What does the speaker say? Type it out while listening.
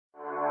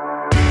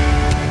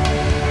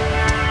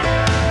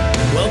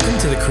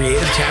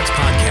Creative Chats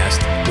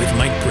podcast with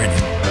Mike Brennan.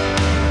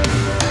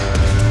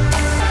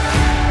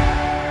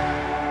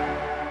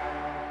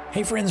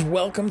 Hey friends,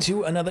 welcome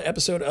to another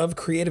episode of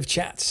Creative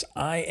Chats.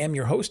 I am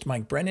your host,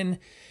 Mike Brennan,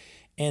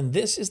 and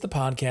this is the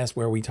podcast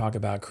where we talk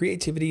about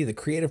creativity, the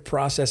creative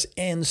process,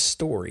 and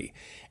story.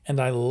 And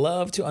I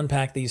love to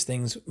unpack these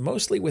things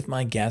mostly with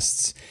my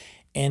guests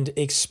and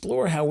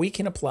explore how we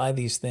can apply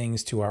these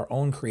things to our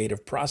own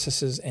creative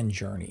processes and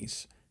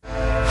journeys.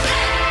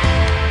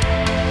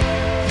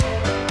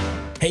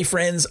 Hey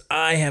friends,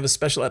 I have a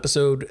special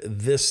episode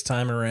this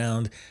time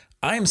around.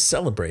 I'm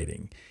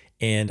celebrating,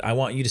 and I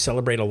want you to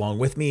celebrate along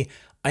with me.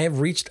 I have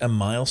reached a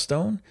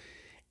milestone,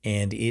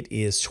 and it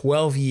is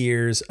 12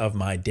 years of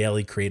my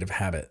daily creative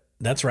habit.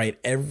 That's right,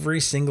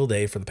 every single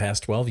day for the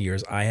past 12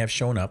 years, I have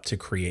shown up to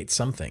create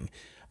something,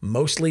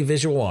 mostly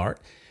visual art,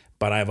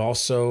 but I've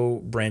also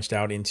branched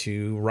out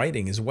into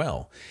writing as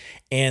well.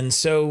 And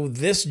so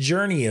this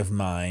journey of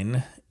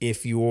mine,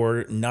 if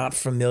you're not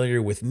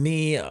familiar with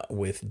me,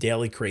 with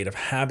daily creative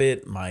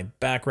habit, my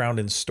background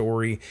and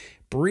story,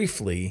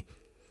 briefly,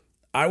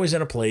 I was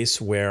in a place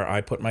where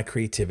I put my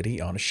creativity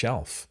on a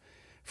shelf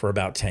for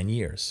about 10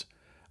 years.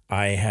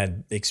 I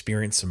had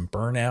experienced some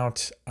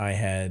burnout. I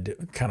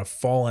had kind of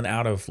fallen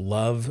out of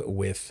love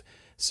with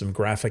some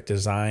graphic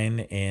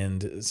design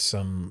and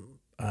some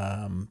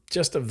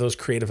just of those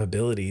creative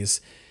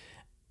abilities.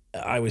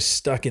 I was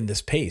stuck in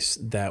this pace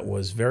that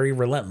was very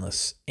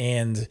relentless,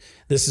 and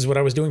this is what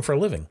I was doing for a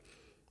living.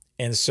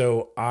 And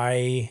so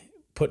I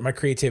put my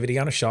creativity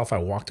on a shelf. I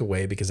walked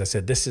away because I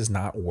said, this is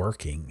not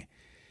working.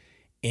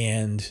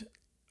 And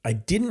I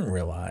didn't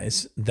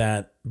realize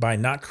that by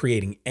not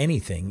creating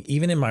anything,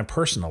 even in my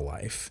personal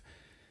life,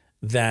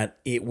 that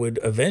it would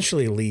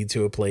eventually lead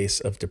to a place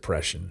of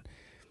depression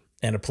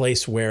and a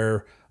place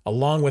where,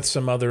 along with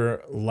some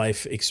other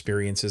life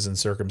experiences and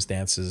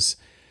circumstances,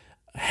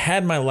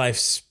 had my life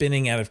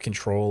spinning out of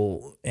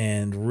control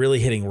and really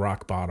hitting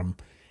rock bottom.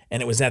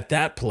 And it was at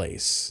that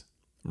place,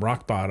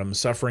 rock bottom,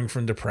 suffering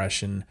from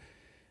depression,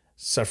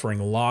 suffering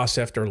loss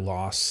after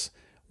loss,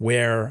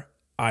 where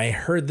I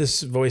heard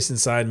this voice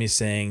inside me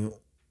saying,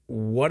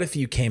 what if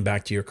you came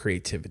back to your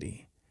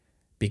creativity?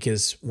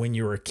 Because when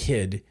you were a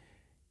kid,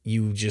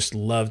 you just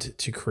loved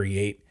to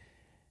create.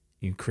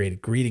 You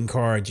created greeting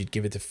cards, you'd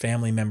give it to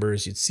family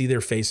members, you'd see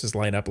their faces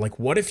light up. Like,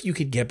 what if you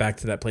could get back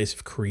to that place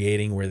of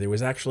creating where there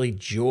was actually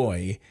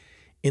joy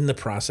in the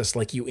process,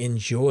 like you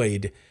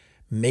enjoyed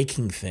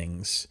making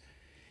things?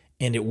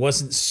 And it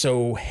wasn't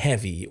so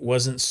heavy. It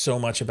wasn't so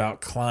much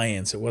about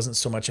clients. It wasn't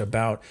so much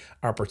about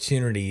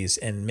opportunities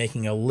and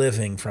making a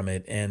living from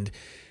it. And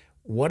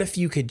what if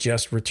you could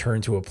just return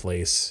to a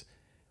place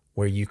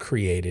where you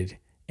created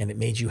and it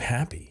made you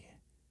happy?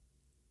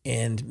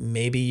 And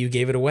maybe you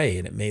gave it away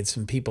and it made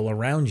some people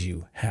around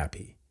you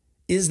happy.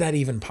 Is that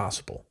even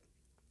possible?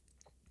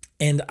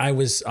 And I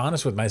was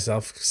honest with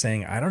myself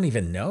saying, I don't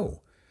even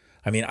know.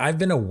 I mean, I've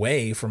been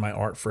away from my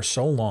art for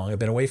so long. I've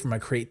been away from my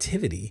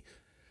creativity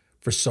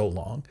for so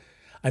long.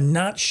 I'm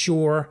not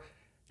sure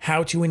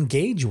how to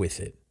engage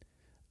with it.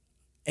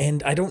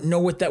 And I don't know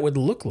what that would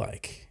look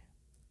like.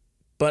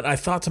 But I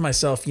thought to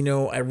myself,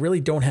 I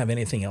really don't have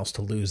anything else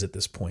to lose at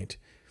this point.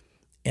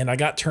 And I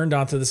got turned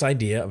on to this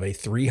idea of a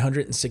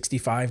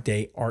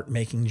 365-day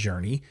art-making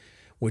journey,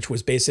 which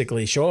was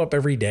basically show up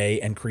every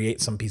day and create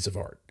some piece of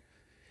art.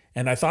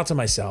 And I thought to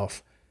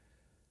myself,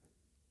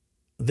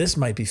 this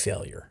might be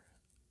failure.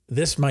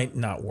 This might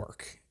not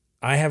work.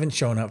 I haven't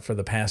shown up for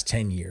the past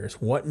 10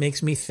 years. What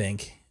makes me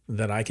think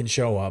that I can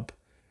show up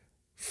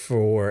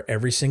for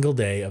every single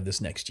day of this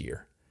next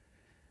year?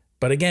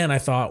 But again, I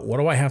thought,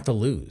 what do I have to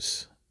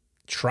lose?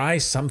 Try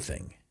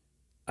something.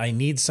 I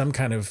need some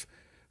kind of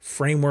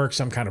framework,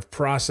 some kind of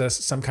process,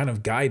 some kind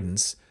of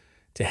guidance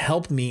to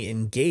help me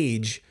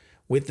engage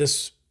with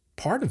this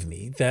part of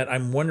me that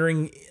I'm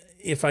wondering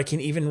if I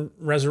can even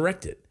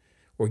resurrect it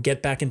or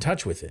get back in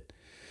touch with it.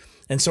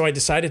 And so I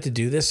decided to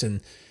do this, and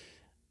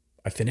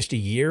I finished a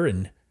year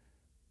and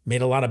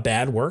made a lot of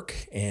bad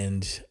work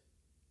and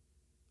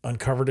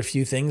uncovered a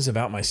few things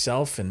about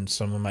myself and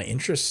some of my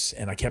interests,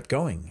 and I kept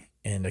going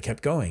and I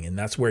kept going. And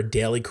that's where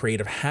daily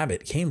creative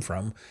habit came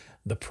from.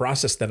 The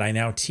process that I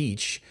now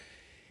teach,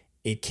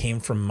 it came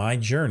from my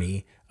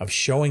journey of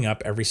showing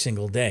up every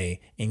single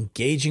day,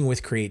 engaging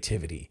with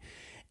creativity.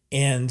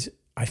 And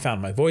I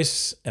found my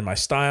voice and my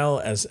style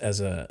as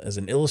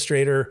an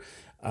illustrator.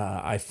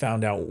 I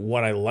found out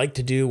what I liked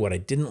to do, what I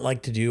didn't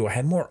like to do. I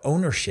had more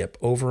ownership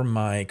over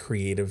my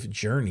creative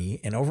journey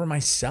and over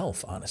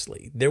myself,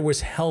 honestly. There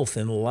was health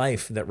in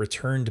life that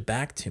returned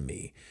back to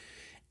me.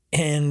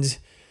 And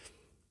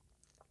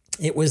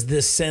it was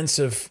this sense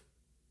of,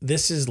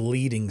 this is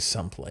leading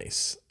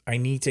someplace. I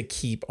need to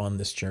keep on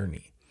this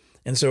journey.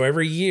 And so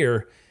every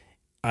year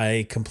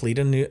I complete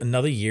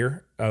another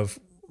year of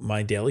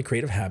my daily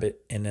creative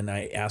habit. And then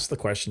I ask the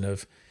question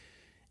of,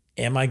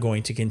 am I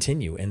going to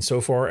continue? And so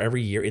far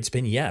every year it's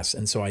been yes.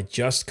 And so I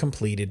just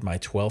completed my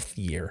 12th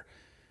year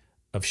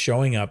of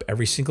showing up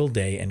every single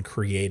day and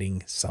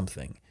creating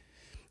something.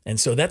 And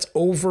so that's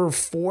over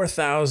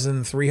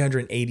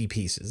 4,380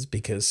 pieces,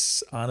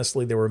 because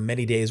honestly, there were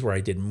many days where I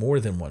did more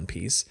than one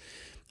piece.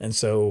 And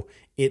so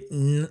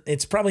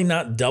it's probably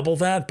not double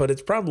that, but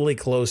it's probably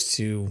close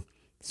to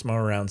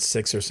somewhere around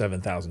 6,000 or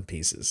 7,000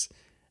 pieces.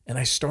 And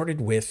I started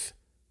with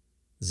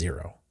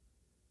zero.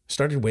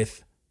 Started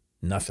with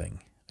nothing.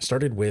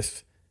 Started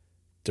with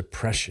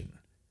depression.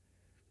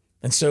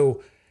 And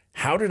so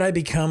how did I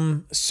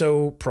become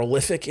so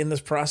prolific in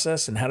this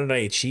process? And how did I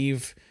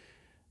achieve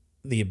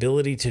the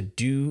ability to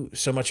do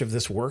so much of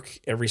this work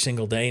every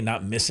single day,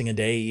 not missing a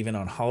day, even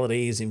on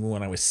holidays, even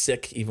when I was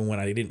sick, even when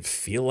I didn't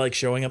feel like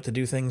showing up to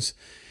do things?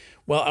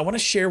 Well, I want to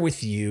share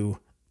with you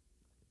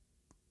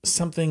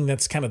something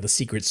that's kind of the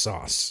secret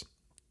sauce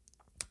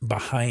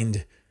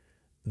behind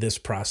this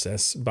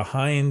process,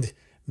 behind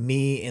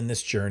me in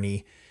this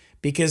journey,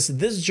 because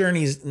this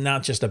journey is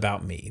not just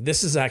about me.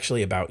 This is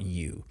actually about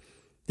you.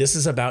 This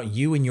is about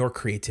you and your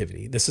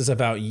creativity. This is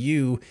about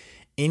you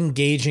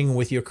engaging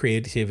with your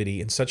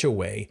creativity in such a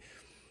way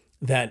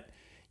that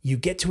you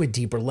get to a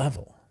deeper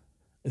level,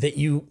 that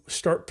you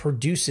start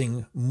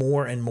producing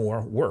more and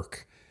more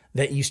work,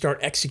 that you start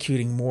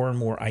executing more and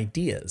more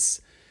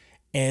ideas,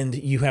 and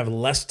you have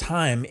less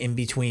time in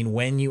between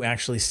when you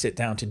actually sit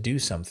down to do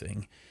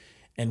something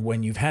and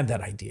when you've had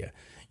that idea.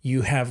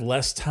 You have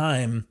less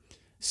time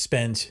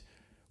spent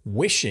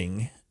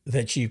wishing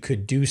that you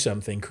could do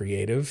something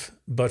creative,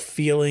 but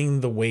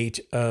feeling the weight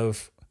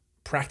of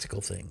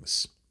practical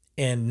things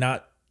and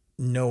not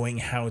knowing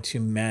how to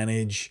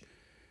manage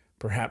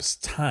perhaps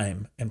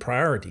time and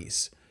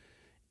priorities.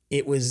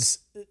 It was,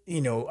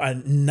 a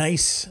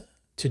nice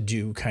to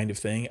do kind of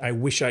thing. I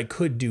wish I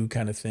could do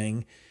kind of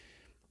thing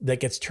that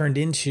gets turned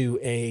into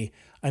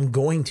I'm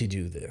going to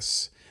do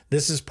this.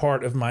 This is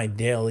part of my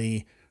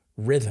daily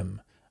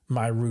rhythm,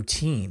 my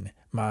routine,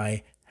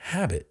 my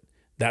habit.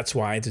 That's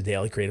why it's a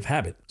daily creative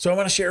habit. So I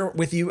want to share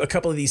with you a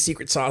couple of these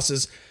secret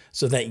sauces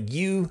so that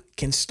you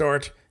can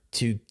start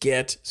to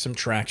get some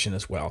traction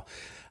as well.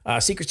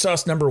 Secret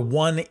sauce number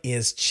 1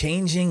 is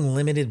changing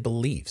limited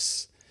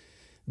beliefs.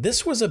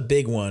 This was a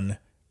big one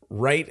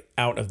right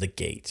out of the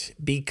gate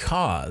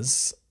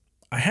because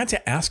I had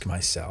to ask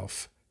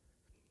myself,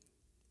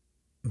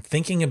 I'm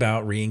thinking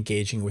about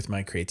re-engaging with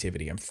my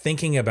creativity. I'm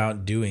thinking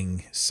about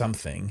doing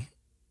something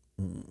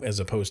as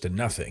opposed to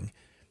nothing.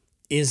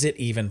 Is it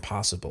even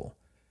possible?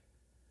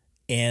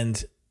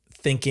 And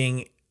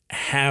thinking,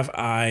 have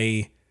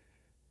I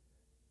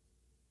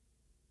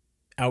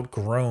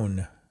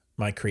outgrown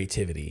my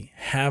creativity?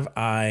 Have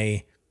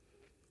I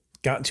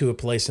gotten to a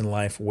place in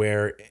life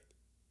where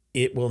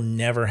it will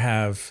never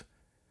have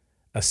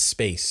a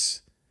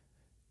space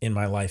in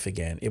my life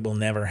again? It will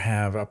never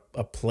have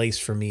a place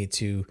for me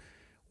to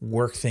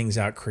work things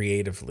out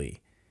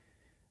creatively.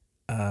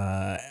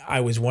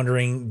 I was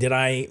wondering,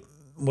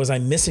 was I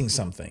missing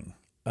something?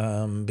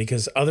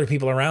 Because other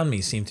people around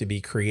me seem to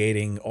be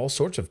creating all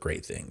sorts of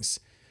great things.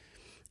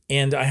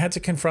 And I had to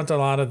confront a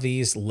lot of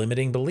these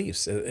limiting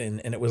beliefs.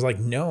 And it was like,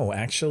 no,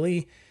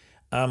 actually,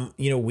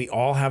 we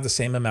all have the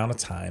same amount of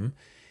time.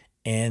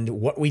 And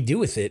what we do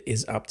with it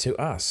is up to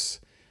us.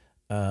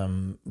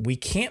 We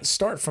can't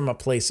start from a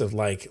place of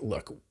like,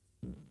 look,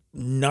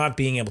 not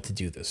being able to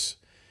do this.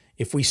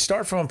 If we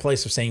start from a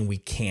place of saying we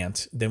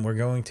can't, then we're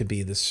going to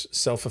be this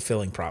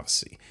self-fulfilling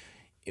prophecy.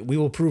 We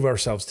will prove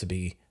ourselves to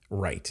be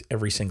right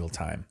every single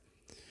time.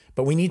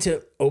 But we need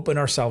to open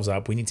ourselves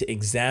up. We need to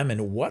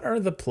examine what are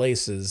the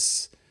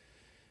places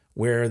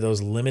where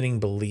those limiting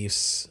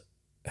beliefs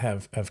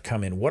have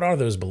come in. What are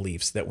those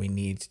beliefs that we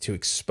need to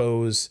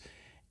expose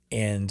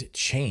and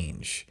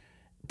change,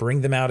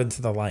 bring them out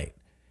into the light?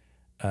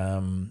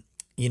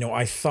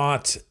 I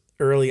thought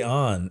early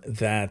on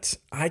that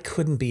I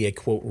couldn't be a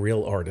quote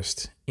real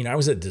artist. I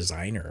was a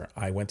designer.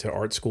 I went to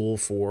art school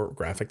for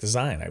graphic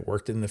design. I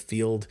worked in the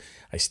field.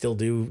 I still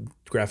do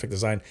graphic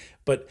design,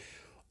 but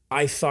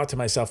I thought to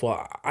myself,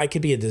 well, I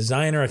could be a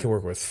designer. I can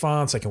work with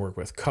fonts. I can work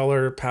with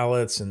color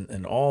palettes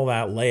and all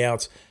that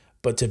layouts.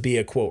 But to be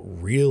a quote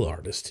real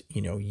artist,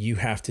 you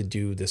have to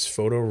do this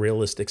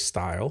photorealistic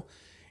style,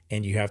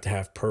 and you have to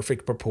have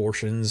perfect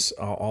proportions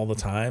all the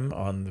time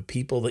on the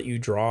people that you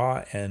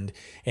draw, and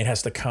it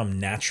has to come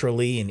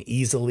naturally and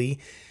easily,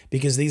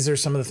 because these are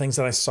some of the things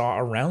that I saw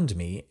around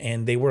me,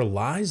 and they were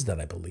lies that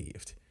I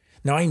believed.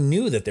 Now, I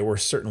knew that there were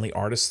certainly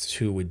artists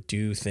who would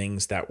do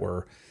things that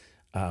were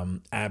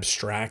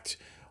abstract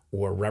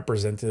or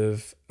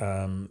representative,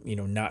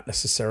 not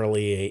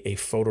necessarily a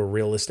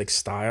photorealistic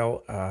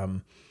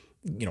style,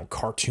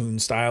 cartoon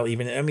style,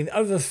 even.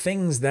 Other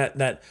things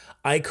that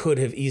I could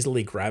have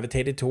easily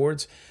gravitated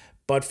towards,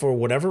 but for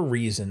whatever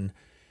reason,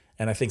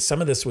 and I think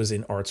some of this was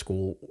in art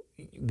school,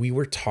 we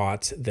were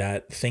taught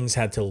that things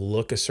had to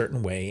look a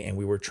certain way, and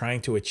we were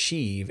trying to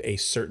achieve a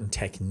certain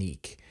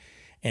technique.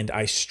 And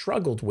I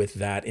struggled with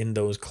that in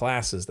those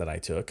classes that I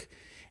took,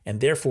 and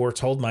therefore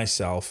told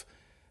myself,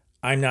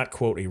 I'm not,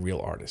 quote, a real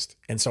artist.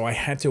 And so I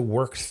had to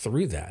work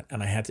through that,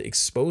 and I had to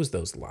expose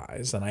those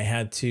lies, and I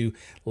had to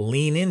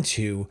lean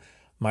into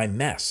my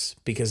mess,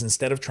 because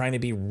instead of trying to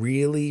be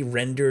really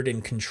rendered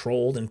and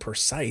controlled and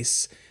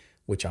precise,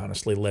 which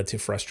honestly led to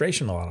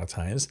frustration a lot of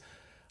times,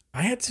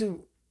 I had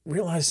to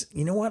realize,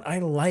 you know what? I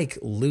like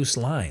loose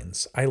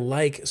lines. I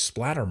like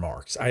splatter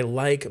marks. I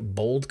like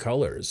bold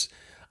colors.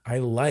 I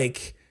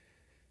like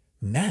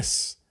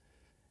mess.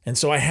 And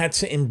so I had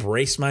to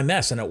embrace my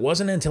mess. And it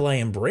wasn't until I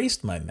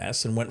embraced my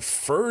mess and went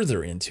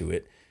further into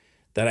it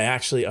that I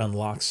actually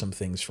unlocked some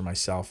things for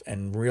myself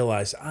and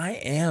realized I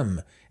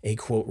am a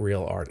quote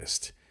real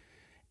artist.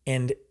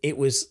 And it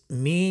was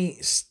me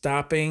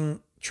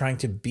stopping trying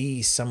to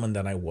be someone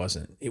that I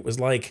wasn't. It was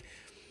like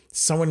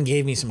someone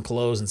gave me some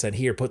clothes and said,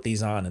 here, put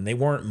these on. And they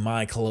weren't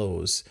my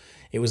clothes.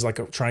 It was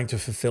like trying to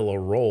fulfill a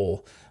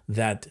role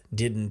that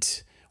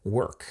didn't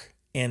work.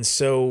 And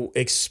so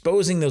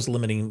exposing those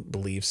limiting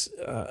beliefs,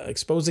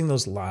 exposing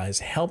those lies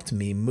helped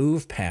me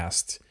move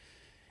past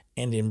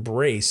and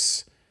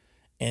embrace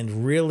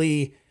and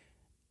really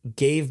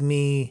gave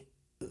me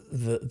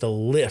the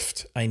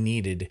lift I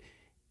needed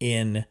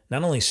in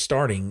not only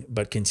starting,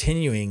 but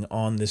continuing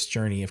on this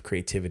journey of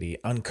creativity.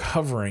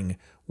 Uncovering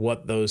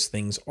what those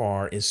things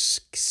are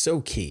is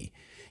so key.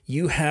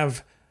 You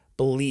have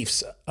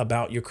beliefs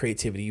about your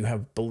creativity. You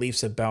have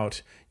beliefs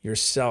about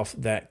yourself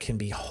that can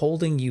be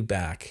holding you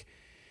back.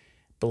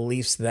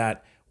 Beliefs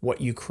that what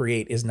you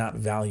create is not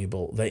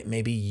valuable, that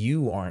maybe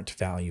you aren't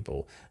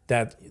valuable,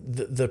 that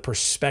the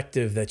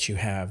perspective that you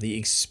have, the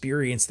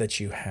experience that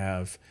you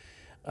have,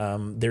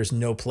 there's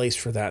no place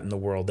for that in the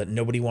world, that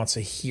nobody wants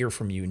to hear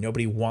from you.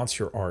 Nobody wants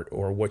your art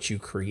or what you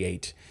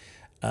create.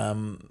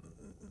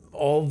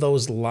 All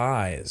those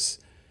lies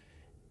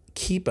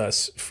keep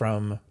us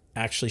from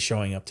actually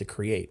showing up to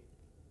create.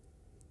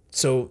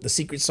 So the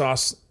secret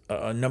sauce,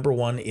 number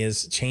one,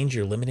 is change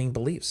your limiting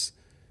beliefs.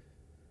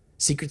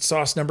 Secret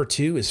sauce number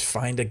two is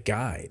find a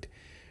guide.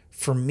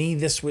 For me,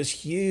 this was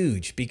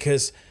huge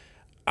because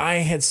I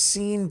had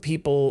seen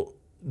people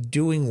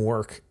doing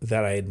work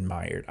that I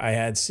admired. I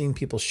had seen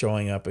people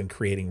showing up and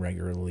creating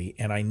regularly,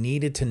 and I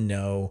needed to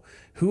know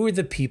who are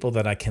the people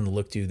that I can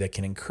look to that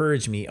can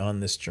encourage me on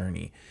this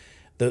journey.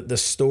 The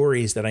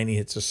stories that I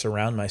needed to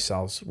surround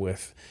myself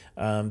with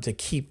to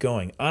keep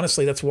going.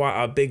 Honestly, that's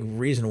why a big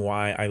reason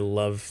why I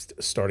loved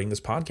starting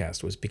this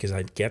podcast was because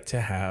I'd get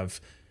to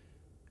have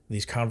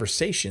these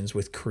conversations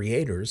with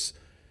creators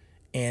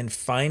and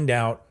find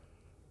out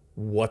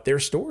what their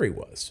story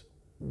was.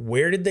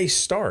 Where did they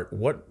start?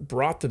 What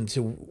brought them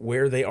to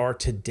where they are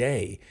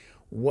today?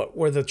 What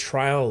were the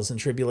trials and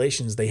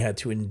tribulations they had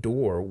to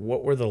endure?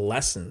 What were the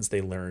lessons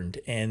they learned?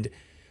 And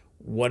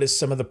what is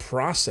some of the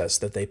process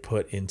that they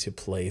put into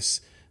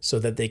place so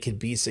that they could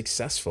be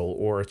successful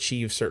or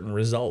achieve certain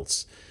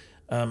results?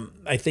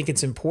 I think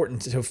it's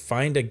important to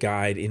find a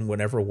guide in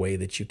whatever way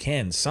that you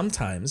can.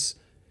 Sometimes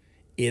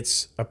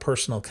it's a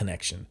personal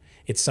connection.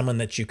 It's someone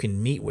that you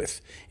can meet with.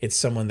 It's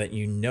someone that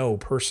you know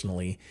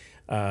personally.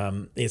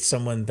 It's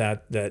someone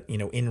that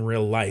in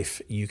real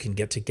life you can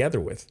get together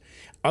with.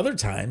 Other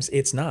times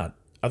it's not.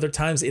 Other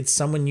times it's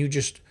someone you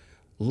just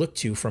look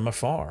to from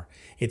afar.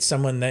 It's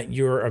someone that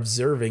you're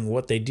observing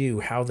what they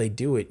do, how they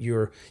do it.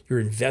 You're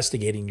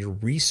investigating, you're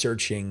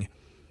researching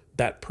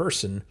that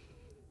person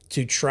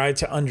to try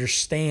to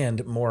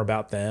understand more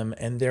about them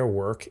and their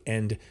work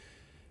and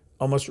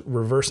almost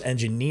reverse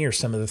engineer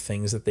some of the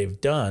things that they've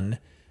done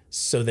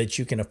so that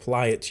you can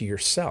apply it to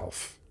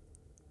yourself.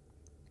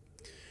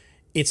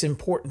 It's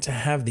important to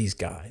have these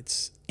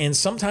guides. And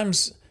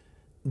sometimes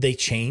they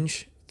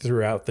change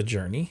throughout the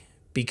journey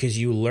because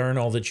you learn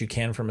all that you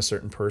can from a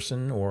certain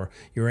person or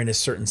you're in a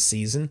certain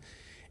season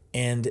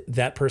and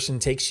that person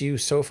takes you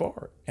so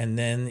far and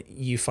then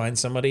you find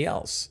somebody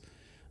else.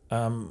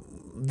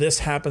 This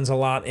happens a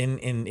lot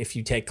in if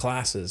you take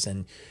classes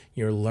and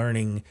you're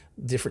learning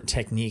different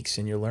techniques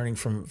and you're learning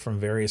from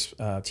various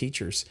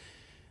teachers.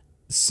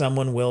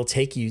 Someone will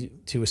take you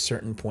to a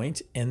certain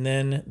point and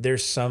then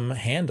there's some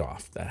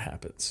handoff that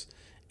happens.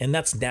 And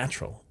that's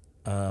natural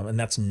and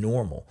that's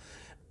normal.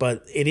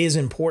 But it is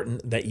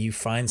important that you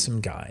find some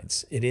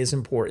guides. It is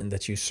important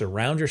that you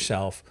surround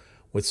yourself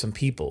with some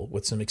people,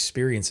 with some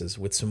experiences,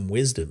 with some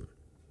wisdom,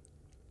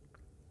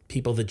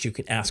 people that you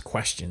can ask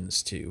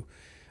questions to,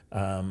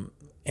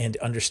 and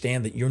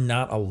understand that you're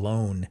not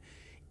alone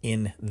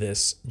in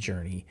this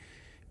journey.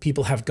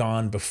 People have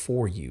gone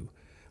before you.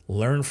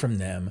 Learn from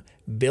them,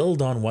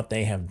 build on what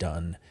they have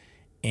done,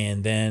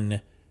 and then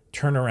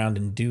turn around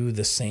and do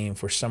the same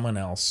for someone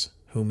else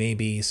who may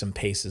be some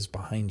paces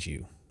behind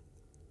you.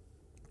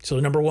 So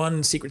number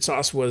one, secret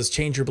sauce was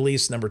change your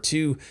beliefs. Number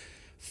two,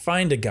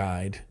 find a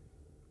guide.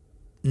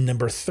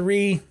 Number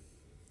three,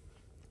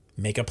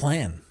 make a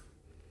plan.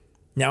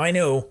 Now I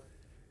know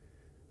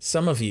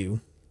some of you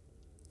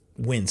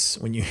wince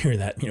when you hear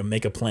that,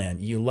 make a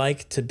plan. You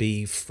like to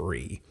be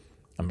free.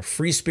 I'm a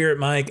free spirit,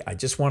 Mike. I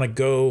just want to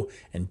go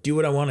and do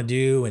what I want to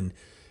do and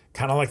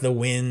kind of like the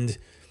wind,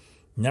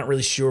 not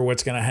really sure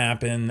what's going to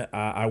happen.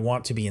 I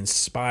want to be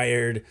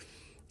inspired.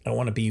 I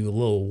want to be a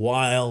little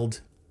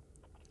wild.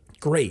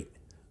 Great.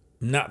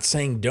 I'm not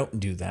saying don't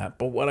do that,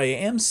 but what I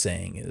am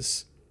saying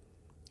is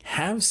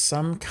have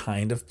some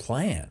kind of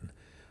plan.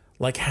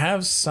 Like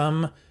have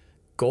some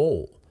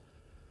goal.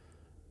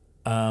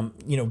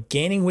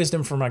 Gaining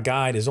wisdom from a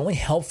guide is only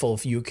helpful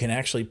if you can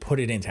actually put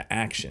it into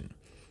action.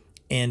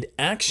 And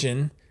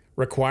action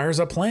requires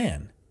a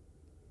plan.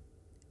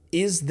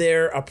 Is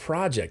there a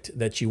project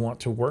that you want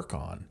to work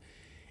on?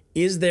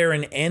 Is there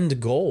an end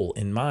goal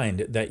in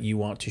mind that you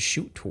want to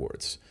shoot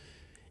towards?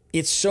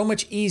 It's so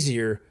much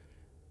easier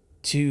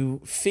to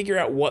figure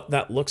out what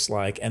that looks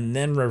like and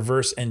then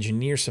reverse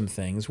engineer some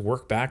things,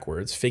 work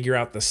backwards, figure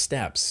out the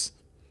steps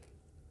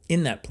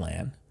in that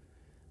plan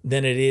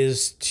than it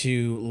is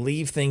to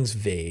leave things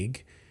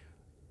vague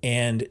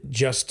and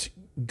just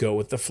go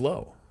with the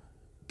flow.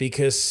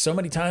 Because so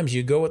many times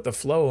you go with the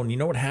flow and you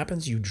know what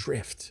happens? You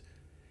drift.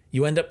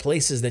 You end up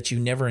places that you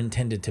never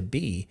intended to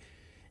be,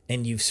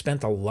 and you've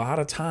spent a lot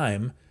of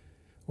time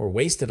or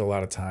wasted a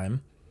lot of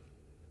time,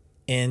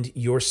 and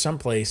you're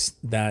someplace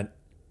that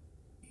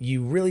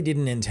you really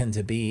didn't intend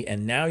to be,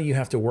 and now you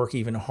have to work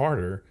even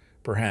harder,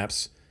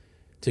 perhaps,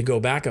 to go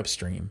back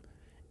upstream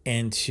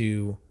and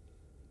to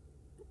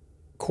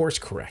course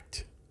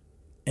correct.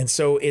 And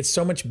so it's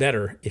so much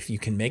better if you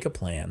can make a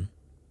plan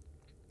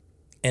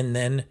and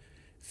then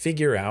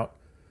figure out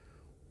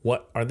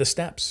what are the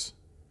steps.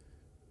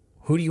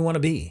 Who do you want to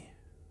be?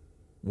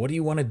 What do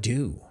you want to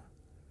do?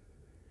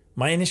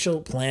 My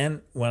initial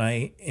plan when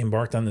I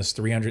embarked on this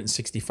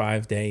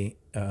 365-day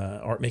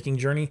art making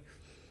journey,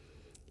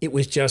 it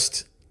was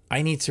just,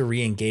 I need to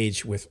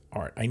re-engage with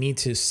art. I need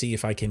to see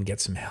if I can get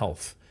some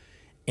health.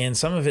 And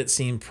some of it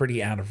seemed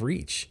pretty out of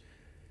reach.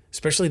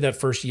 Especially that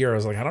first year, I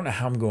was like, I don't know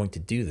how I'm going to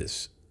do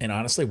this. And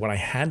honestly, what I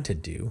had to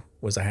do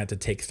was I had to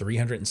take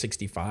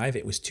 365.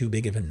 It was too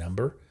big of a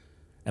number.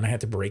 And I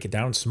had to break it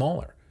down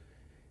smaller.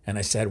 And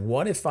I said,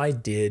 what if I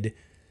did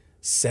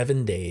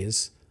 7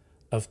 days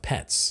of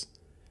pets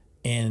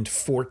and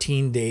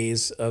 14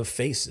 days of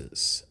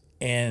faces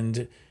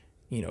and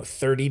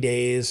 30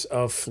 days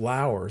of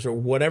flowers, or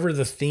whatever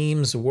the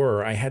themes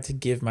were? I had to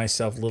give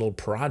myself little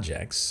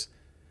projects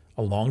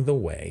along the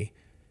way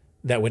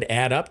that would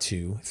add up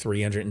to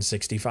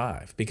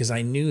 365, because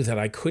I knew that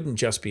I couldn't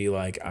just be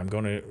like, I'm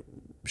going to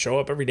show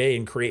up every day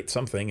and create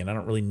something, and I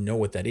don't really know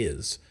what that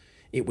is.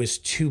 It was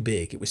too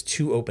big. It was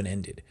too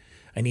open-ended.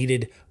 I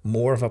needed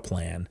more of a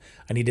plan.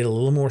 I needed a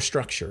little more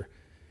structure.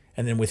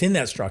 And then within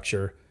that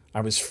structure,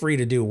 I was free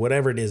to do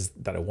whatever it is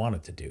that I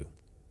wanted to do.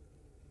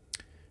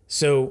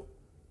 So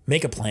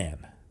make a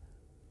plan.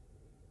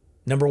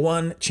 Number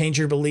 1, change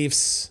your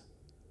beliefs,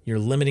 your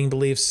limiting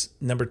beliefs.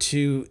 Number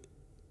 2,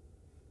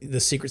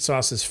 the secret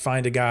sauce is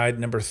find a guide.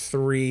 Number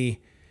 3,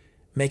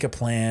 make a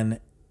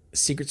plan.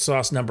 Secret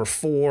sauce number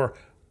 4,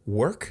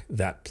 work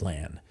that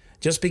plan.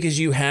 Just because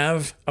you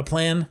have a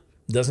plan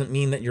doesn't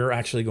mean that you're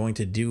actually going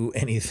to do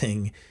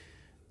anything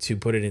to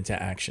put it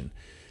into action.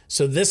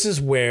 So this is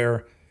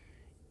where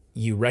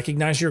you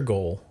recognize your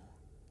goal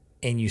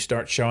and you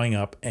start showing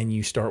up and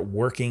you start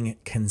working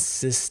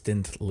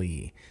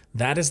consistently.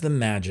 That is the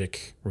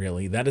magic,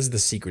 really. That is the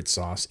secret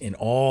sauce in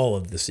all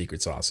of the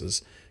secret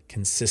sauces: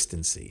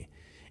 consistency.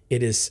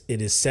 It is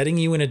setting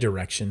you in a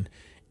direction.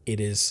 It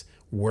is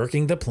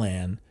working the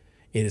plan.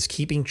 It is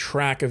keeping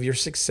track of your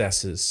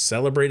successes,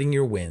 celebrating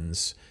your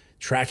wins,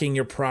 tracking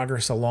your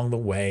progress along the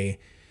way,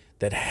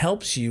 that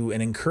helps you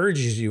and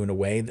encourages you in a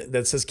way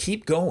that says,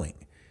 keep going.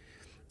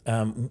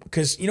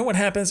 Because you know what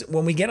happens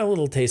when we get a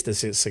little taste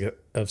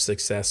of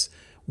success,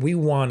 we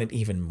want it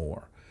even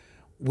more.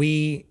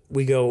 We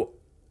go,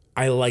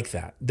 I like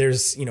that.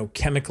 There's,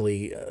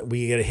 chemically,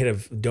 we get a hit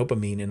of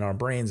dopamine in our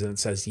brains and it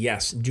says,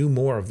 yes, do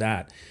more of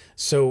that.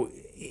 So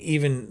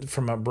even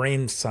from a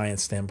brain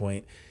science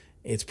standpoint,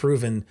 it's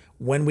proven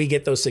when we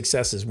get those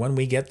successes, when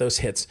we get those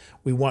hits,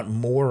 we want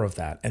more of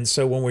that. And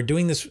so when we're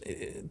doing this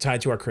tied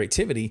to our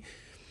creativity,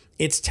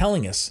 it's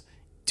telling us,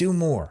 do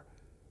more.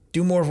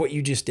 Do more of what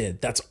you just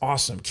did. That's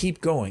awesome. Keep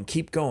going.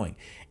 Keep going.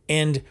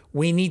 And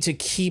we need to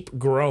keep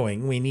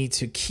growing. We need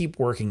to keep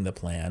working the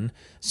plan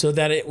so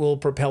that it will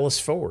propel us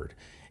forward.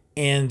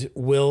 And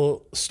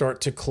we'll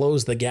start to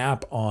close the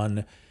gap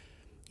on,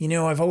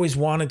 I've always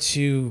wanted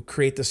to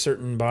create this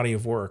certain body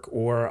of work,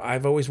 or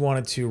I've always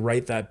wanted to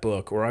write that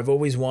book, or I've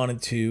always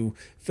wanted to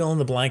fill in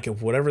the blank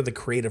of whatever the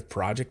creative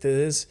project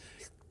is.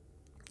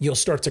 You'll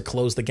start to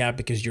close the gap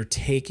because you're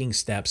taking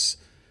steps,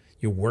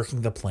 you're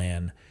working the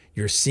plan,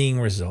 you're seeing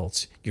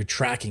results, you're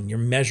tracking, you're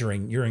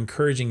measuring, you're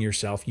encouraging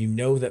yourself. You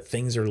know that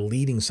things are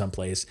leading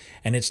someplace,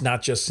 and it's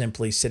not just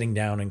simply sitting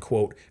down and,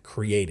 quote,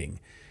 creating.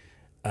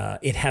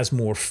 It has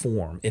more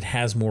form, it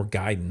has more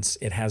guidance,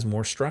 it has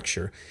more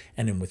structure.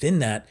 And then within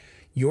that,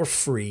 you're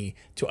free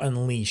to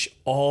unleash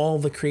all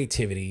the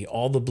creativity,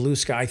 all the blue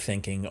sky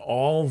thinking,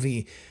 all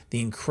the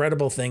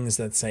incredible things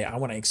that say, I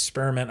want to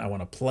experiment, I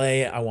want to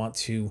play, I want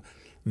to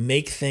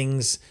make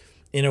things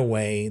in a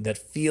way that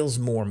feels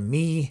more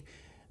me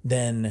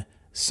than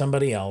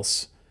somebody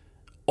else.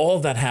 All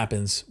of that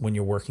happens when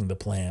you're working the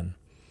plan.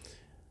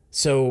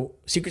 So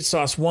secret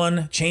sauce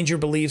 1, change your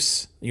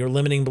beliefs, your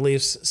limiting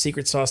beliefs.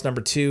 Secret sauce number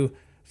 2,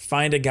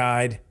 find a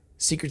guide.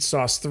 Secret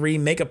sauce 3,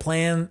 make a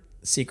plan.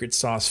 Secret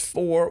sauce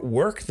 4,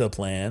 work the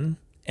plan.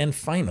 And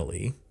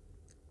finally,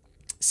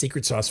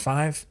 secret sauce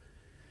 5,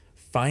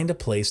 find a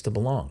place to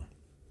belong.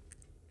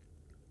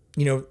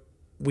 You know,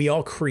 we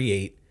all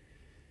create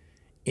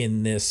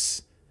in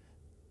this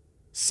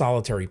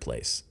solitary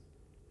place.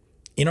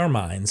 In our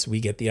minds, we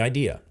get the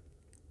idea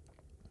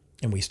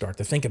and we start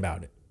to think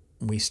about it.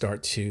 We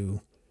start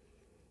to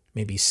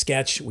maybe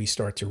sketch, we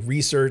start to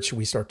research,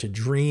 we start to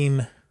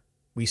dream,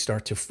 we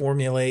start to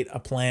formulate a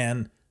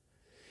plan.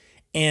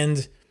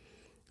 And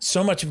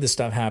so much of this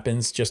stuff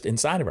happens just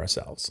inside of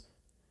ourselves.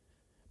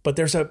 But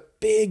there's a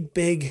big,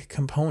 big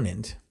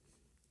component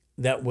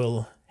that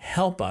will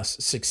help us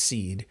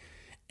succeed,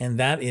 and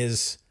that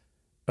is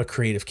a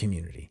creative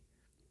community,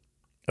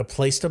 a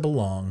place to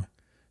belong,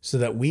 so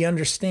that we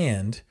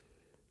understand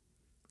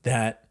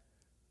that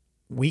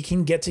we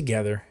can get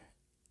together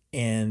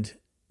and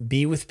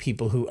be with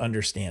people who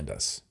understand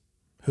us,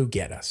 who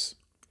get us.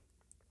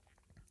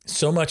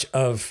 So much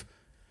of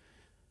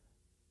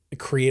a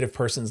creative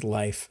person's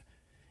life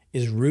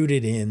is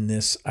rooted in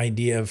this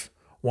idea of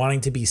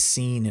wanting to be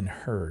seen and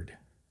heard.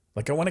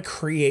 Like, I want to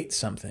create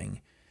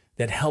something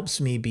that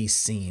helps me be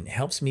seen,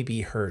 helps me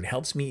be heard,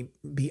 helps me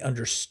be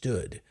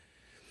understood,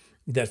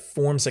 that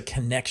forms a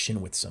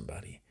connection with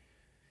somebody.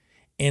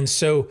 And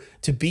so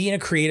to be in a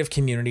creative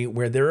community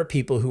where there are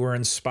people who are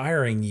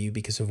inspiring you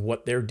because of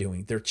what they're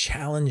doing, they're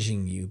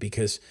challenging you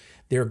because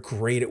they're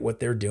great at what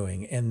they're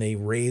doing and they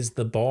raise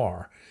the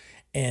bar,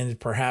 and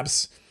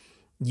perhaps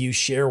you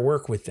share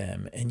work with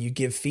them and you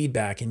give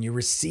feedback and you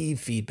receive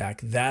feedback.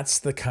 That's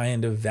the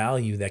kind of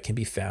value that can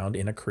be found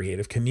in a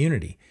creative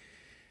community.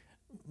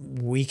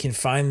 We can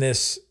find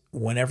this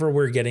whenever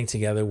we're getting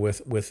together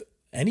with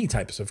any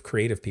types of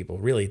creative people.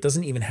 Really, it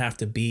doesn't even have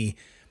to be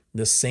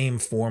the same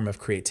form of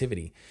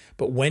creativity.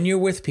 But when you're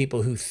with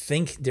people who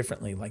think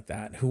differently like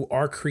that, who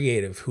are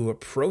creative, who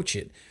approach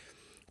it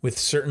with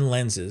certain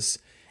lenses,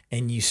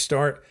 and you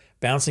start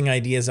bouncing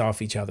ideas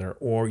off each other,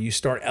 or you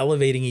start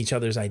elevating each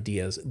other's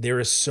ideas, there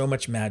is so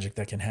much magic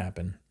that can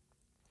happen.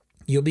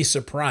 You'll be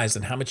surprised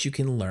at how much you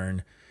can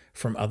learn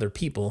from other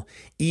people,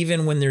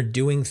 even when they're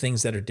doing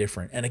things that are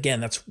different. And again,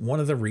 that's one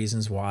of the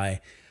reasons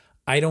why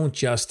I don't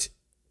just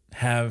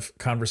have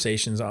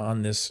conversations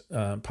on this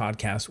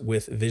podcast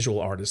with visual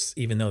artists,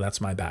 even though that's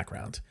my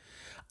background.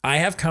 I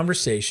have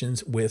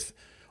conversations with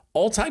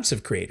all types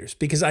of creators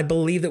because I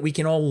believe that we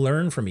can all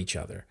learn from each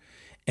other.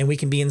 And we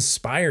can be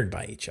inspired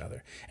by each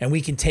other. And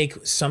we can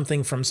take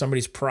something from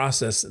somebody's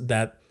process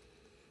that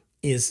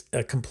is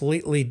a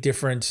completely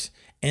different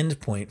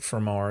endpoint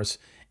from ours,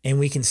 and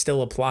we can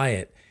still apply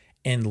it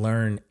and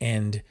learn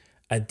and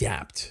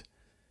adapt.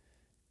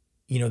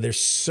 You know, there's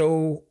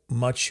so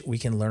much we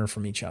can learn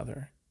from each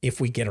other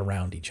if we get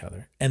around each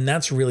other. And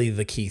that's really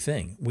the key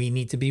thing. We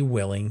need to be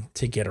willing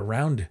to get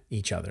around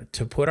each other,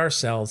 to put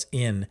ourselves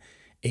in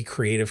a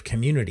creative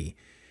community,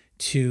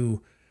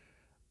 to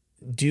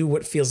do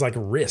what feels like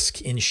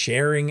risk in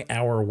sharing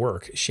our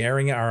work,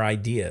 sharing our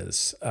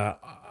ideas,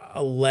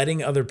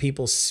 letting other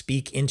people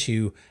speak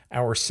into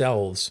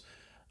ourselves,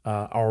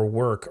 our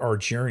work, our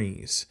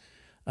journeys.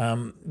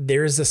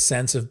 There's a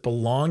sense of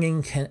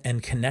belonging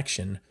and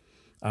connection,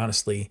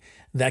 honestly,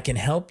 that can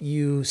help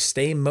you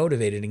stay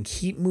motivated and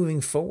keep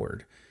moving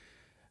forward,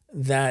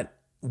 that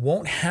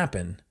won't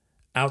happen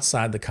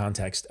outside the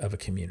context of a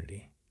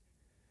community.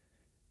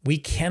 We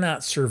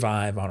cannot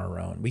survive on our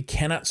own. We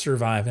cannot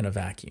survive in a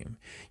vacuum.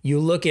 You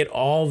look at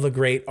all the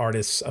great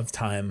artists of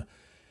time,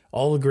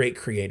 all the great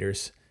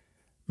creators,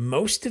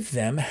 most of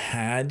them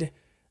had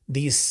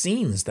these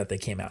scenes that they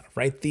came out of,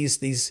 right?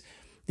 These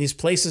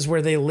places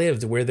where they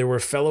lived, where there were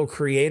fellow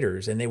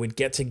creators, and they would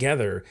get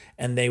together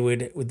and they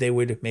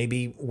would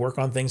maybe work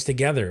on things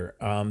together.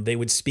 They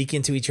would speak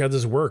into each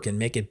other's work and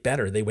make it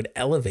better. They would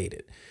elevate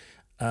it.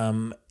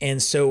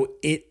 And so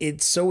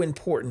it's so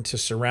important to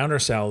surround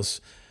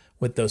ourselves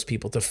with those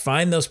people, to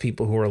find those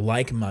people who are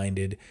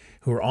like-minded,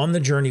 who are on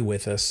the journey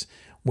with us,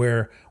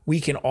 where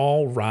we can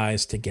all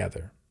rise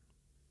together.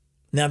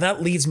 Now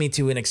that leads me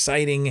to an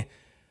exciting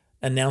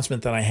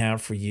announcement that I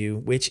have for you,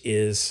 which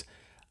is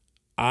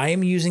I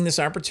am using this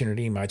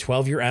opportunity, my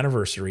 12-year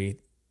anniversary,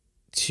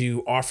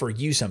 to offer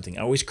you something.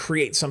 I always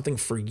create something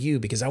for you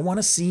because I want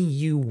to see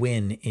you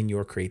win in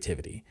your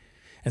creativity.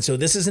 And so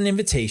this is an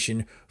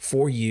invitation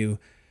for you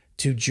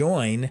to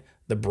join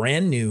the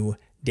brand new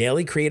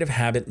Daily Creative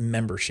Habit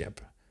membership.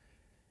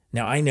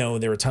 Now, I know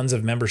there are tons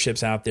of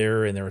memberships out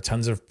there and there are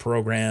tons of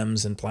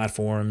programs and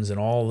platforms and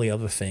all the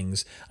other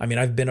things. I mean,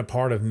 I've been a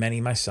part of many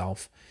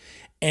myself.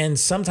 And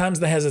sometimes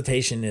the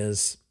hesitation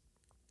is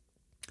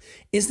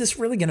this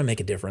really going to make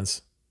a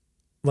difference?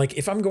 Like,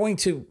 if I'm going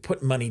to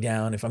put money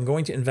down, if I'm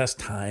going to invest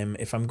time,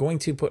 if I'm going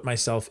to put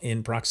myself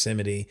in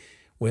proximity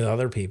with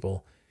other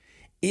people,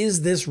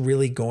 is this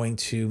really going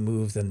to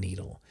move the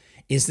needle?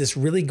 Is this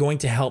really going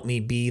to help me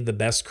be the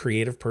best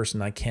creative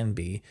person I can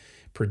be,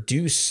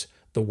 produce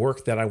the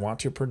work that I want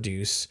to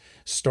produce,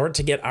 start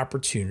to get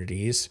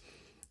opportunities,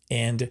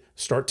 and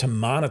start to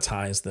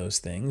monetize those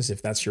things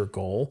if that's your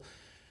goal?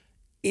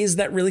 Is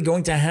that really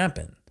going to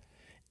happen?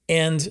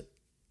 And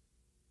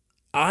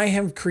I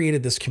have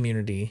created this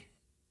community,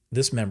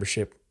 this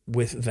membership,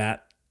 with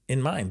that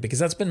in mind, because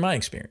that's been my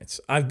experience.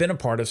 I've been a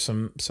part of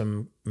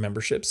some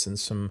memberships and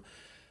some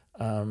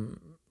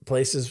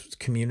places,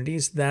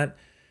 communities that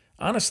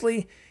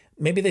honestly,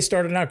 maybe they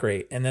started out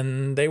great and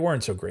then they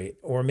weren't so great,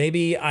 or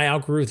maybe I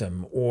outgrew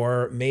them,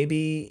 or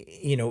maybe,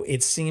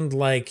 it seemed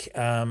like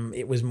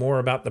it was more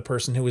about the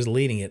person who was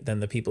leading it than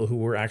the people who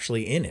were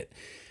actually in it.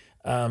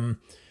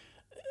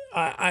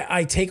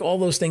 I take all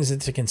those things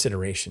into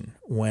consideration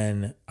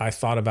when I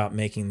thought about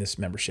making this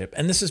membership.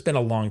 And this has been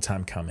a long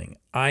time coming.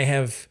 I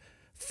have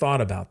thought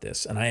about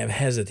this and I have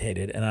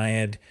hesitated, and I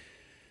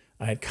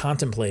had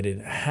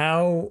contemplated,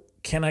 how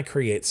can I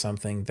create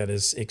something that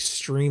is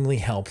extremely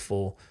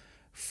helpful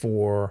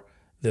for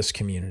this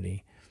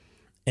community?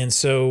 And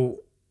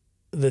so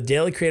the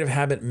Daily Creative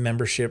Habit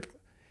membership,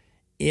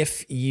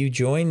 if you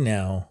join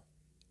now,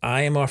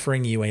 I am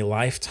offering you a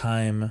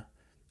lifetime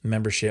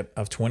membership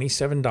of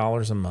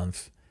 $27 a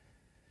month.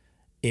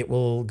 It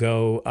will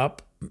go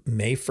up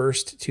May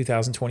 1st,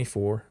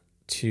 2024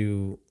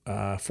 to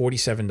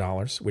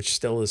 $47, which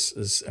still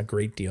is a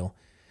great deal.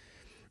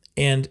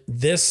 And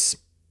this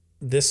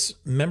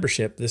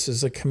membership, this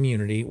is a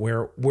community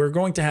where we're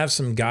going to have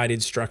some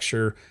guided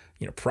structure,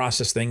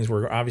 process things.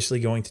 We're obviously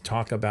going to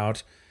talk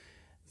about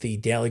the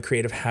Daily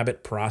Creative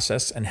Habit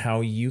process and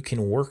how you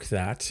can work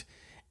that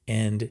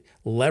and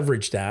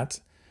leverage that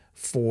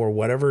for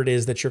whatever it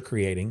is that you're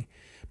creating.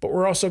 But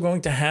we're also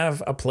going to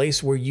have a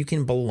place where you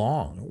can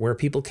belong, where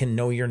people can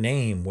know your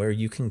name, where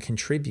you can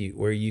contribute,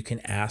 where you can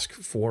ask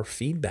for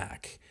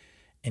feedback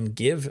and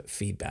give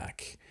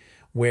feedback,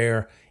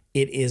 where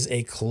it is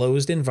a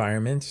closed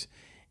environment,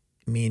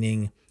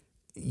 meaning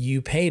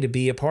you pay to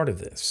be a part of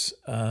this.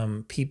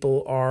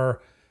 People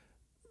are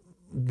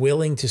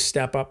willing to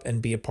step up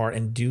and be a part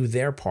and do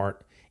their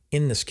part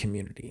in this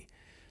community.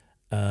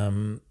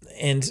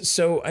 And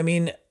so,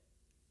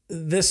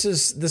 this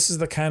is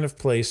the kind of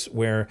place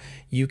where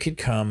you could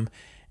come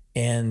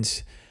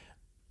and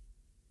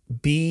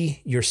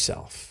be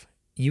yourself.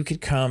 You could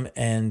come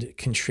and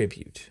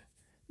contribute.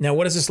 Now,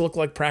 what does this look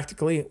like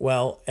practically?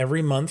 Well,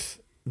 every month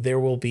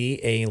there will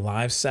be a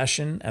live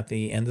session at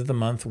the end of the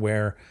month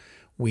where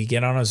we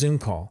get on a Zoom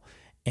call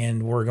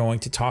and we're going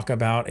to talk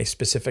about a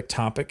specific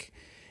topic,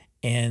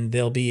 and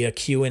there'll be a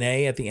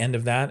Q&A at the end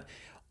of that,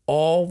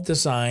 all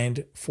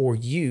designed for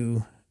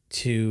you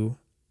to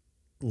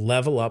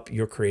level up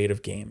your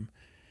creative game.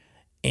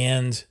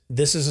 And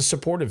this is a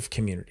supportive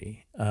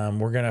community.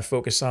 We're going to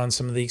focus on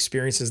some of the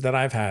experiences that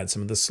I've had,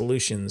 some of the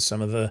solutions,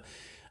 some of the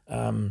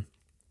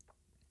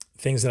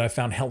things that I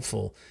found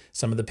helpful,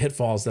 some of the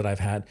pitfalls that I've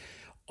had.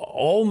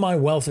 All my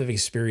wealth of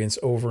experience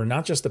over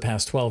not just the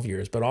past 12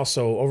 years, but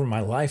also over my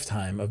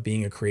lifetime of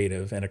being a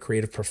creative and a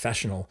creative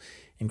professional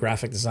in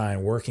graphic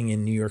design, working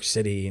in New York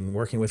City and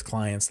working with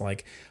clients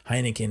like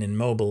Heineken and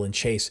Mobil and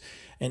Chase,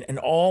 and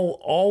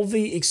all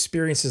the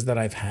experiences that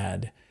I've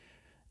had,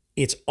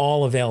 it's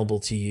all available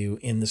to you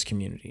in this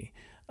community.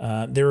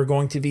 There are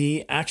going to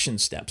be action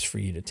steps for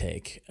you to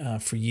take,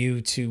 for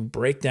you to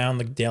break down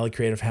the Daily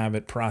Creative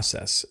Habit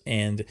process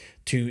and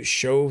to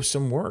show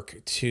some work,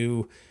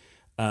 to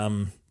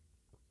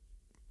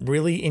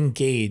really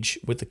engage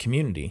with the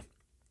community,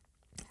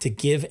 to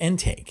give and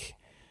take.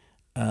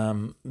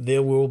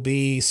 There will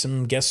be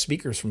some guest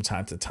speakers from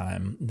time to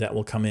time that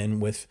will come in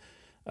with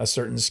a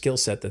certain skill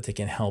set that they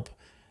can help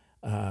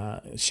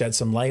shed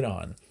some light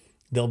on.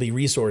 There'll be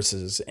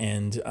resources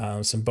and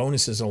some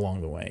bonuses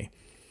along the way.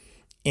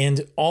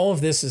 And all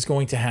of this is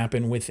going to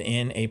happen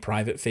within a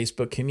private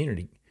Facebook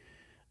community.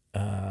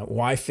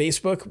 Why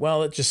Facebook?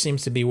 Well, it just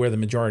seems to be where the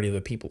majority of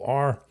the people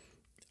are.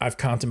 I've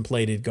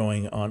contemplated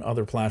going on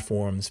other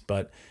platforms,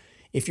 but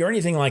if you're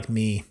anything like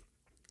me,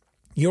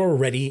 you're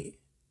already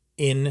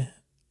in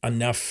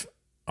enough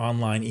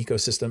online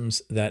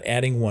ecosystems that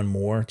adding one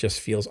more just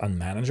feels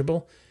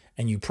unmanageable,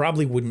 and you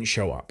probably wouldn't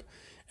show up.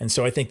 And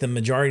so I think the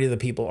majority of the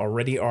people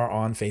already are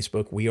on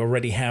Facebook. We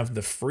already have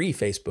the free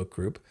Facebook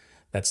group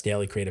that's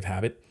Daily Creative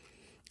Habit.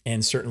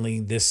 And certainly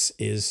this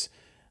is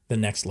the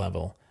next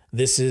level.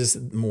 This is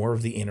more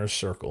of the inner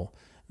circle.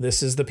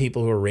 This is the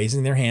people who are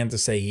raising their hand to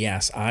say,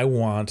 yes, I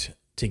want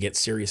to get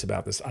serious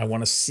about this. I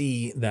want to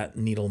see that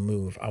needle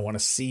move. I want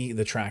to see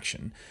the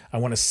traction. I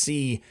want to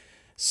see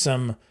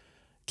some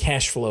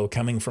cash flow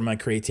coming from my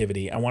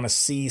creativity. I want to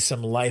see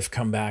some life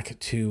come back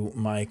to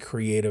my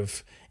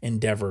creative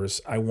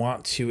endeavors. I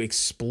want to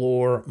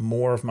explore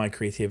more of my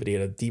creativity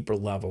at a deeper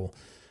level.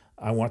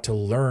 I want to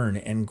learn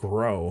and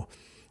grow.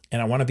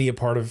 And I want to be a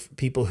part of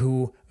people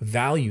who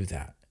value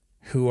that,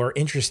 who are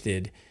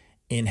interested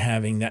in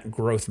having that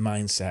growth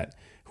mindset,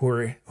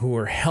 who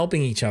are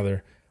helping each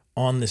other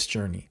on this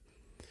journey.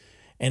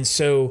 And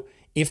so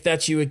if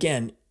that's you,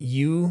 again,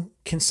 you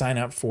can sign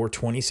up for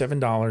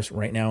 $27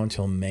 right now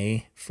until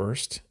May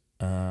 1st,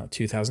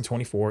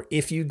 2024.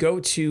 If you go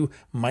to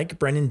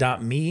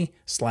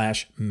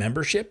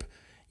mikebrennan.me/membership,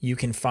 you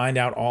can find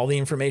out all the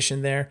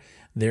information there.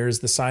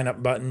 There's the sign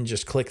up button.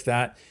 Just click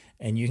that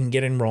and you can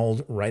get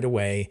enrolled right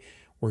away.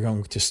 We're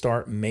going to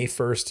start May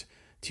 1st,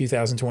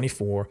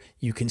 2024.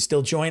 You can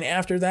still join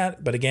after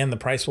that, but again, the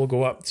price will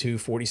go up to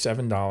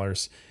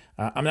 $47.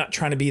 I'm not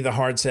trying to be the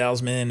hard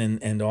salesman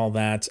and all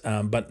that,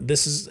 but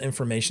this is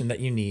information that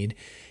you need.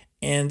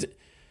 And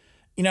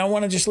I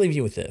want to just leave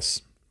you with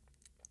this.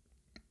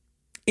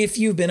 If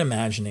you've been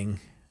imagining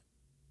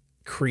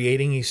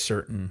creating a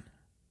certain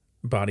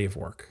body of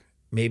work,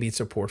 maybe it's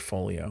a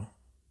portfolio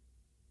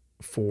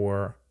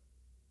for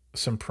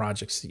some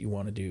projects that you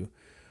want to do,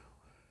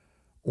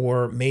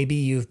 or maybe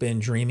you've been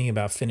dreaming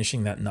about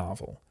finishing that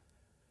novel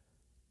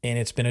and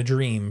it's been a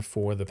dream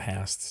for the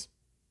past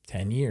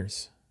 10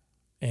 years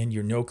and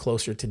you're no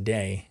closer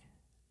today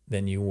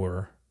than you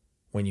were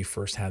when you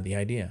first had the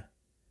idea.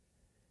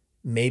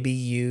 Maybe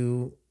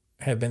you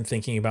have been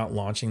thinking about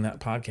launching that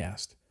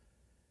podcast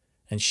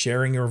and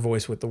sharing your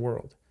voice with the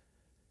world,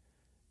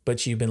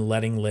 but you've been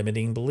letting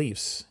limiting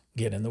beliefs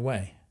get in the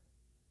way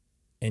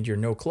and you're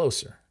no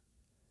closer.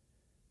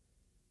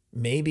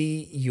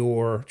 Maybe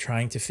you're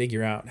trying to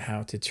figure out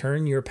how to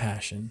turn your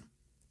passion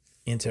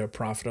into a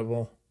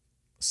profitable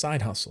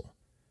side hustle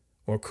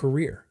or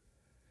career,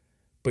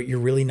 but you're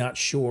really not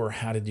sure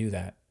how to do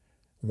that,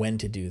 when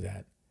to do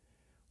that.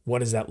 What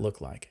does that look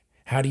like?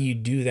 How do you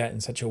do that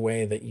in such a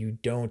way that you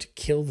don't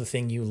kill the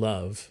thing you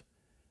love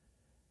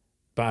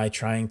by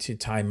trying to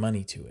tie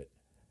money to it?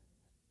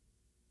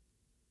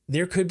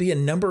 There could be a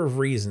number of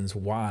reasons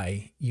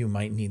why you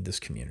might need this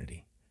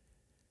community.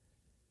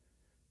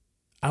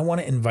 I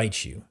want to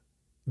invite you,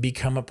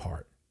 become a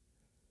part,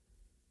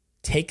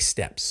 take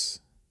steps,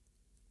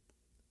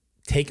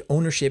 take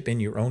ownership in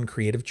your own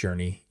creative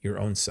journey, your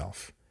own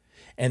self.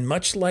 And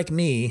much like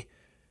me,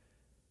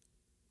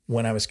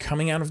 when I was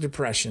coming out of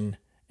depression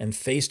and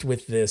faced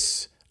with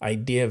this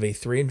idea of a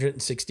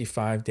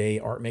 365-day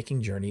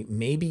art-making journey,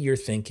 maybe you're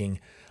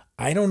thinking,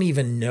 I don't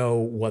even know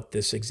what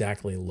this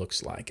exactly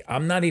looks like.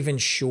 I'm not even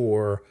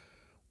sure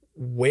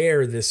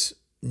where this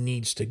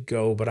needs to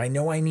go, but I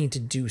know I need to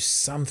do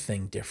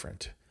something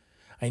different.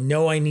 I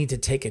know I need to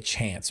take a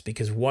chance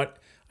because what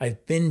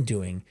I've been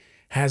doing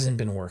hasn't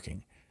been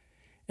working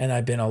and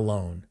I've been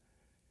alone.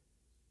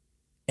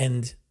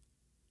 And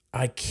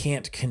I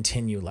can't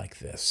continue like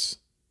this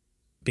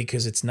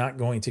because it's not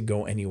going to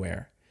go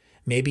anywhere.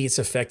 Maybe it's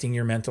affecting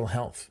your mental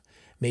health.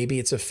 Maybe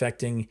it's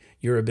affecting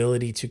your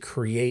ability to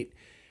create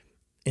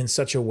in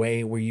such a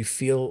way where you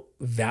feel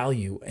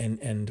value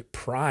and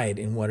pride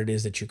in what it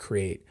is that you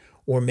create.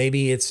 Or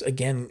maybe it's,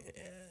 again,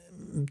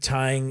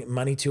 tying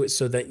money to it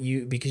so that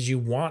because you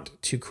want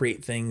to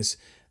create things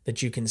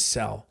that you can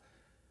sell.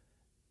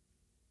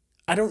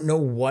 I don't know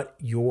what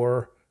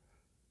your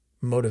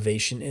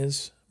motivation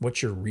is,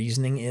 what your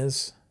reasoning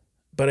is,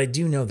 but I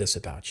do know this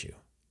about you.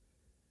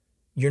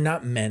 You're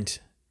not meant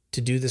to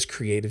do this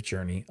creative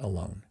journey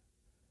alone.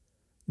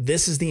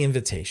 This is the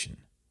invitation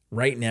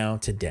right now,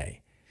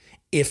 today.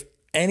 If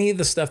any of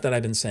the stuff that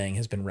I've been saying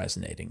has been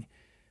resonating,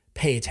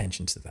 pay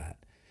attention to that.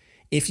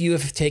 If you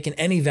have taken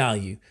any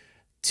value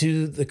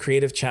to the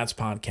Creative Chats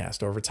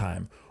podcast over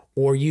time,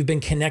 or you've been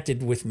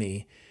connected with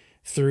me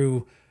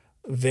through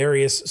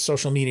various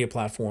social media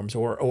platforms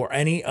or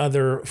any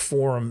other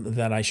forum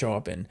that I show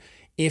up in,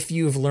 if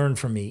you've learned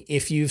from me,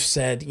 if you've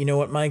said, you know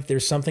what, Mike,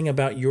 there's something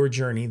about your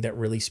journey that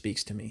really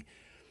speaks to me,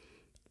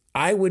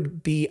 I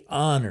would be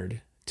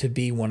honored to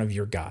be one of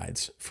your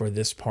guides for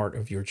this part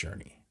of your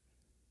journey.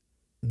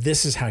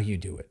 This is how you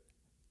do it.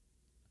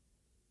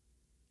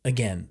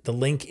 Again, the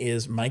link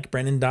is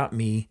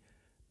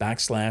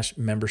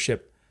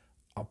mikebrennan.me/membership.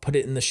 I'll put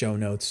it in the show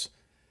notes.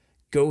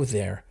 Go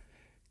there,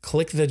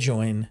 click the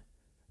join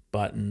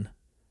button,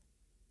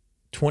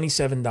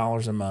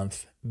 $27 a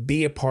month.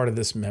 Be a part of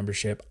this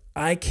membership.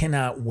 I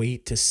cannot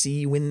wait to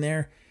see you in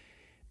there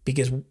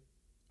because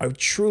I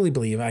truly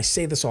believe, I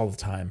say this all the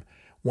time,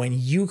 when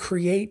you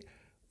create,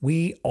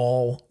 we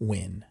all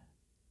win.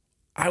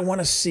 I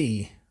want to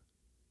see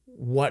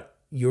what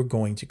you're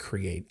going to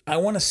create. I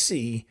want to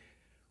see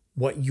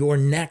what your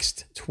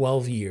next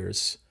 12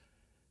 years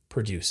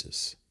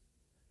produces.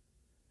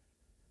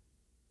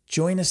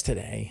 Join us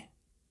today.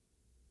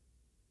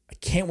 I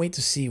can't wait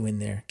to see you in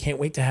there. Can't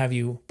wait to have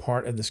you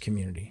part of this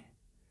community.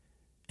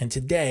 And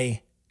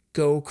today,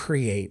 go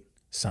create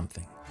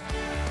something.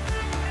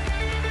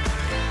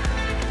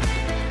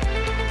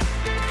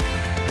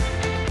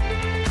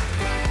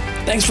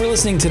 Thanks for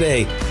listening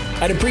today.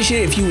 I'd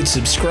appreciate it if you would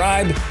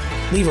subscribe,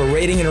 leave a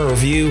rating and a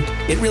review.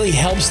 It really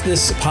helps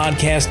this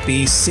podcast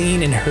be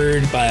seen and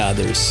heard by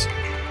others.